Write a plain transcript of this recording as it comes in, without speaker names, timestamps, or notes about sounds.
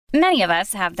Many of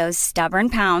us have those stubborn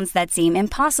pounds that seem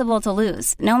impossible to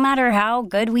lose, no matter how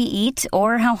good we eat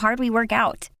or how hard we work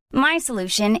out. My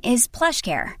solution is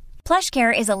PlushCare.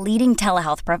 PlushCare is a leading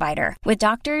telehealth provider with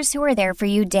doctors who are there for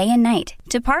you day and night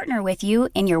to partner with you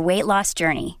in your weight loss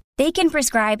journey. They can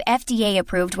prescribe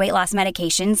FDA-approved weight loss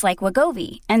medications like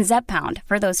Wegovy and Zepbound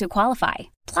for those who qualify.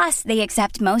 Plus, they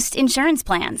accept most insurance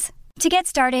plans. To get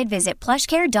started, visit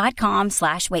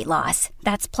plushcare.com/weightloss.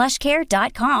 That's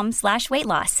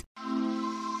plushcare.com/weightloss.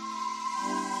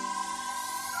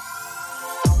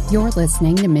 You're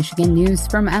listening to Michigan News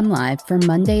from MLive for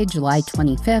Monday, July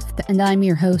 25th, and I'm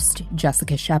your host,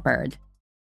 Jessica Shepard.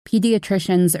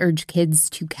 Pediatricians urge kids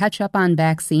to catch up on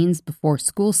vaccines before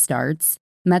school starts.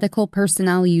 Medical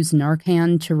personnel use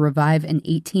Narcan to revive an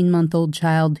 18-month-old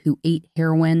child who ate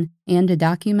heroin, and a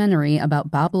documentary about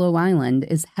Boblo Island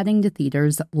is heading to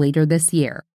theaters later this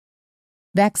year.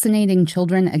 Vaccinating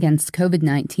children against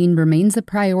COVID-19 remains a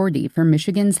priority for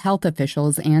Michigan's health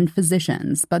officials and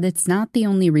physicians, but it's not the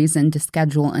only reason to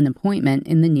schedule an appointment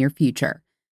in the near future.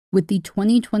 With the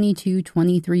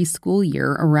 2022-23 school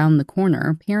year around the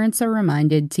corner, parents are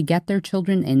reminded to get their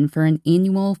children in for an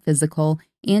annual physical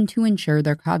and to ensure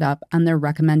they're caught up on their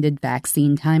recommended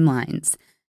vaccine timelines.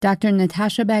 Dr.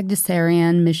 Natasha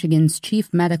Bagdasarian, Michigan's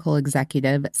chief medical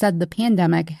executive, said the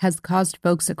pandemic has caused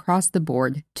folks across the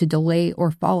board to delay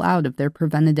or fall out of their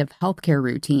preventative healthcare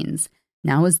routines.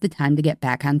 Now is the time to get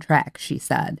back on track, she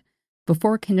said.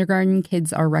 Before kindergarten,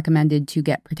 kids are recommended to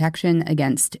get protection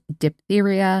against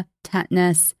diphtheria,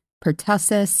 tetanus,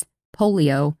 pertussis,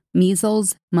 polio,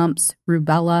 measles, mumps,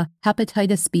 rubella,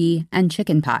 hepatitis B, and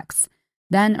chickenpox.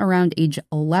 Then, around age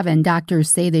 11, doctors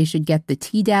say they should get the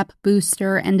Tdap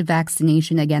booster and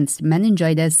vaccination against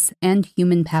meningitis and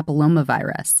human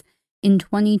papillomavirus. In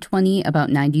 2020, about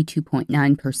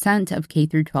 92.9% of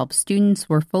K-12 students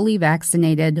were fully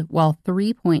vaccinated, while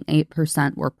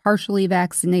 3.8% were partially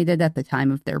vaccinated at the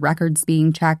time of their records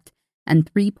being checked,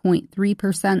 and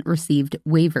 3.3% received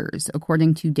waivers,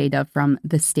 according to data from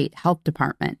the state health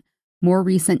department. More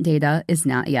recent data is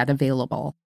not yet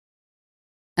available.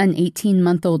 An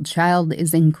 18-month-old child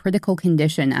is in critical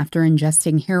condition after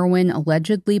ingesting heroin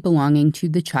allegedly belonging to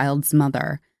the child's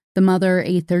mother. The mother,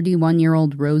 a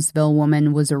 31-year-old Roseville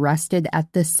woman, was arrested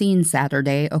at the scene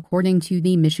Saturday, according to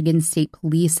the Michigan State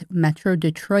Police Metro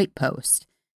Detroit Post.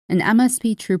 An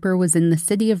MSP trooper was in the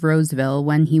city of Roseville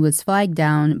when he was flagged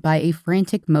down by a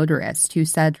frantic motorist who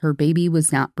said her baby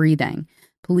was not breathing.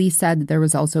 Police said there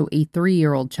was also a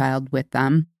 3-year-old child with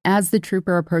them. As the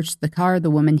trooper approached the car, the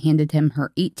woman handed him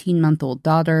her 18-month-old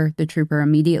daughter. The trooper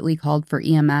immediately called for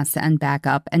EMS and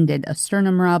backup and did a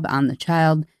sternum rub on the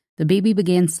child. The baby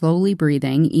began slowly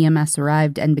breathing. EMS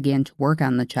arrived and began to work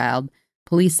on the child.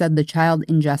 Police said the child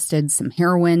ingested some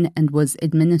heroin and was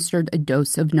administered a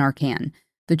dose of Narcan.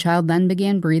 The child then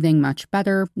began breathing much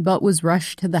better, but was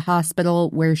rushed to the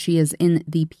hospital where she is in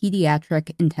the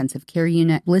pediatric intensive care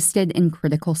unit listed in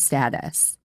critical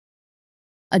status.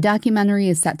 A documentary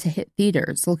is set to hit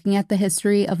theaters looking at the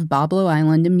history of Boblo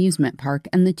Island Amusement Park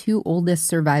and the two oldest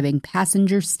surviving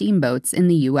passenger steamboats in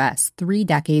the U.S., 3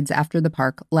 decades after the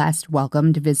park last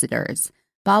welcomed visitors.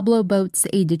 Boblo Boats,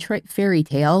 a Detroit fairy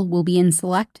tale, will be in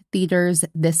select theaters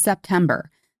this September.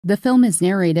 The film is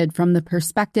narrated from the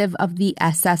perspective of the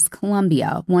SS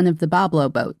Columbia, one of the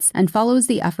Boblo boats, and follows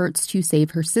the efforts to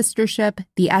save her sister ship,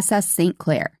 the SS St.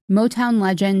 Clair. Motown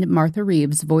legend Martha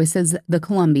Reeves voices the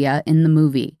Columbia in the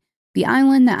movie. The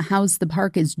island that housed the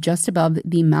park is just above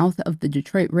the mouth of the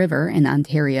Detroit River in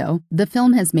Ontario. The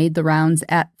film has made the rounds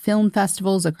at film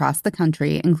festivals across the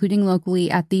country, including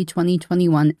locally at the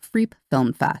 2021 Freep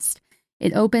Film Fest.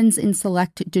 It opens in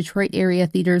select Detroit area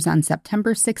theaters on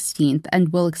September 16th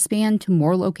and will expand to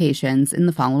more locations in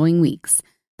the following weeks.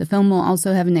 The film will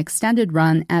also have an extended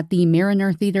run at the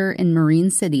Mariner Theater in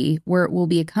Marine City, where it will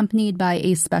be accompanied by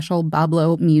a special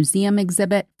Boblo Museum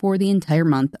exhibit for the entire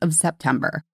month of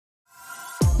September.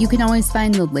 You can always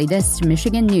find the latest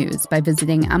Michigan news by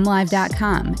visiting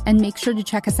mlive.com, and make sure to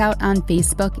check us out on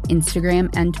Facebook, Instagram,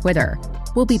 and Twitter.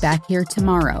 We'll be back here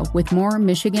tomorrow with more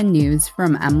Michigan news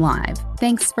from MLive.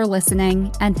 Thanks for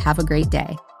listening, and have a great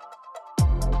day.